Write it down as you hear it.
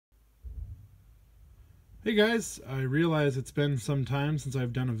Hey guys, I realize it's been some time since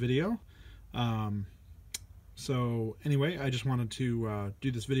I've done a video. So anyway, I just wanted to do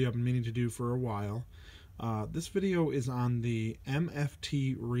this video I've been meaning to do for a while. This video is on the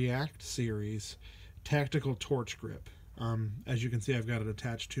MFT React series tactical torch grip. As you can see, I've got it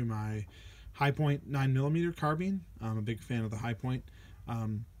attached to my High Point 9mm carbine. I'm a big fan of the High Point,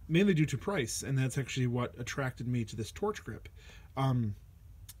 mainly due to price, and that's actually what attracted me to this torch grip.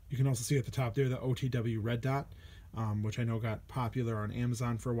 You can also see at the top there the OTW red dot, which I know got popular on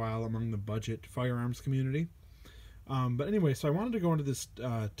Amazon for a while among the budget firearms community. But anyway, so I wanted to go into this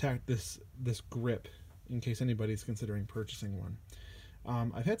this grip in case anybody's considering purchasing one.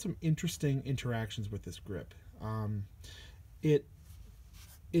 I've had some interesting interactions with this grip.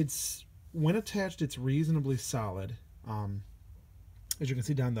 It's when attached, it's reasonably solid. As you can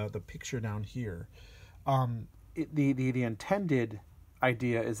see down the picture down here, the intended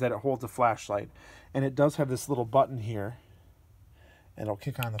idea is that it holds a flashlight, and it does have this little button here, and it'll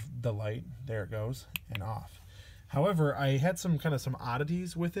kick on the light. There it goes, and off. However, I had some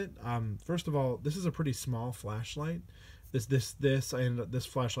oddities with it. First of all, this is a pretty small flashlight. This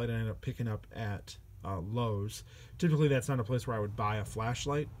flashlight I ended up picking up at Lowe's. Typically, that's not a place where I would buy a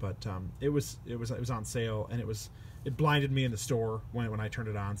flashlight, but it was on sale, and it blinded me in the store when I turned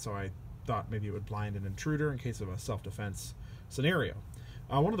it on. So I thought maybe it would blind an intruder in case of a self-defense scenario.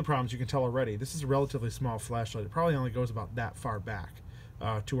 One of the problems, you can tell already, this is a relatively small flashlight. It probably only goes about that far back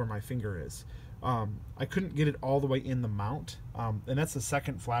to where my finger is. I couldn't get it all the way in the mount, and that's the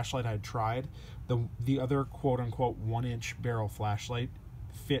second flashlight I tried. The other quote-unquote 1-inch barrel flashlight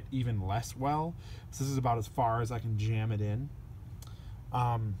fit even less well, so this is about as far as I can jam it in.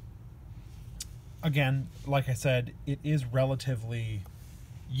 Again, like I said, it is relatively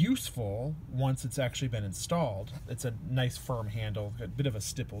useful once it's actually been installed. It's a nice firm handle, a bit of a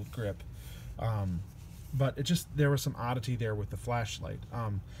stippled grip, but there was some oddity there with the flashlight.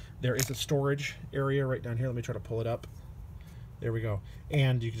 There is a storage area right down here. Let me try to pull it up. There we go,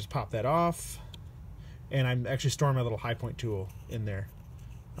 and you can just pop that off, and I'm actually storing my little High Point tool in there.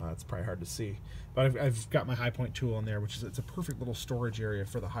 It's probably hard to see, but I've got my High Point tool in there, it's a perfect little storage area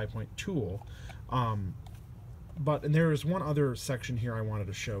for the High Point tool. And there is one other section here I wanted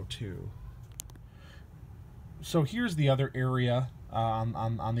to show too. So here's the other area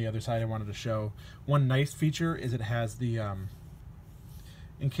on the other side I wanted to show. One nice feature is it has the,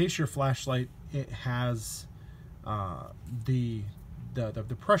 in case your flashlight, it has the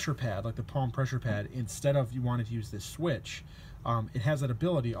pressure pad, like the palm pressure pad. Instead of you wanting to use this switch, it has that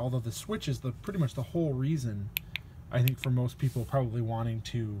ability, although the switch is pretty much the whole reason, I think, for most people probably wanting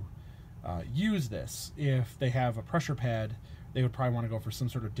to use this. If they have a pressure pad, they would probably want to go for some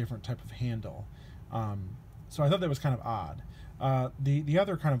sort of different type of handle. So I thought that was kind of odd. The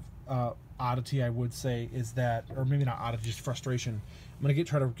other kind of oddity I would say is that, or maybe not oddity, just frustration. I'm going to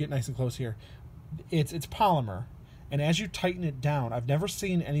try to get nice and close here. It's polymer, and as you tighten it down, I've never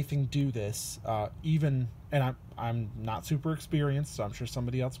seen anything do this, and I'm not super experienced, so I'm sure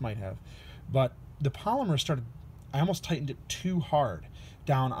somebody else might have, but the polymer I almost tightened it too hard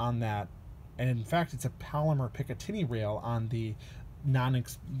down on that, and in fact it's a polymer Picatinny rail on the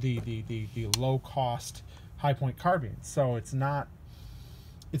low cost High Point carbine. So it's not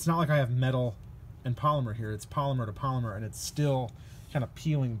like I have metal and polymer here. It's polymer to polymer, and it's still kind of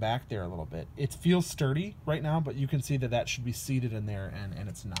peeling back there a little bit. It feels sturdy right now, but you can see that should be seated in there, and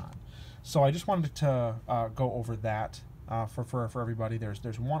it's not. So I just wanted to go over that for everybody.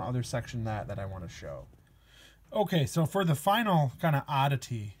 There's one other section that I want to show. Okay, so for the final kind of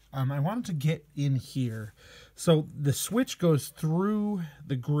oddity, I wanted to get in here. So the switch goes through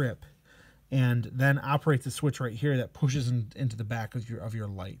the grip and then operates a switch right here that pushes into the back of your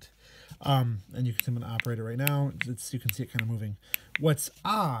light. And you can see I'm going to operate it right now. You can see it kind of moving. What's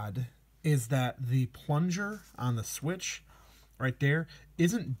odd is that the plunger on the switch right there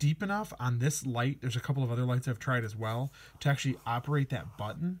isn't deep enough on this light. There's a couple of other lights I've tried as well to actually operate that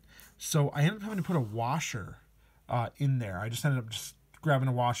button. So I ended up having to put a washer in there. I just ended up grabbing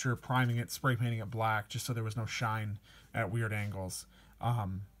a washer, priming it, spray painting it black, just so there was no shine at weird angles.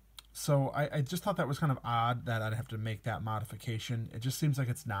 So I just thought that was kind of odd that I'd have to make that modification. It just seems like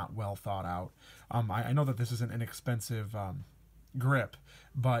it's not well thought out. I know that this is an inexpensive grip,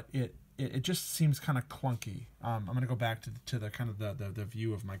 but it just seems kind of clunky. I'm going to go back to the kind of the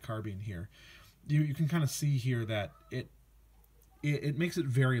view of my carbine here. You can kind of see here that it makes it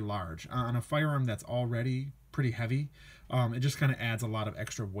very large on a firearm that's already pretty heavy. It just kind of adds a lot of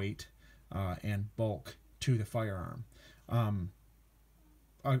extra weight and bulk to the firearm.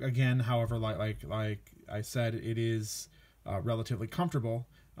 Again, however, like I said, it is relatively comfortable.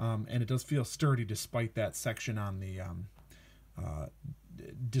 and it does feel sturdy despite that section on the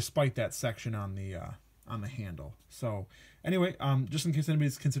handle. So anyway, just in case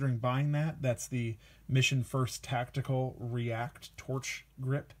anybody's considering buying that, that's the Mission First Tactical React Torch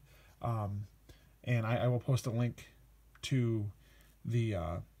Grip, and I will post a link to the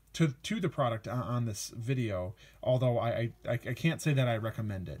to the product on this video, although I can't say that I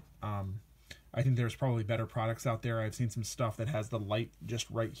recommend it. I think there's probably better products out there. I've seen some stuff that has the light just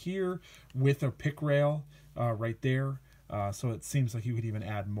right here with a pick rail right there. So it seems like you could even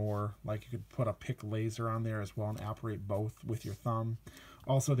add more, like you could put a pick laser on there as well and operate both with your thumb.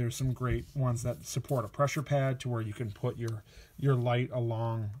 Also, there's some great ones that support a pressure pad to where you can put your light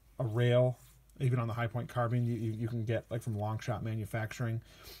along a rail. Even on the Hi-Point carbine, you can get, like from Long Shot Manufacturing,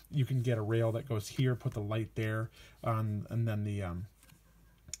 you can get a rail that goes here, put the light there, and then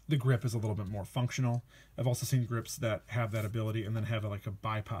the grip is a little bit more functional. I've also seen grips that have that ability and then have like a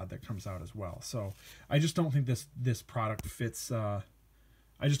bipod that comes out as well. So I just don't think this product fits. I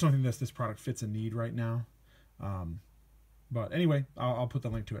just don't think this product fits a need right now. But anyway, I'll put the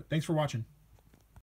link to it. Thanks for watching.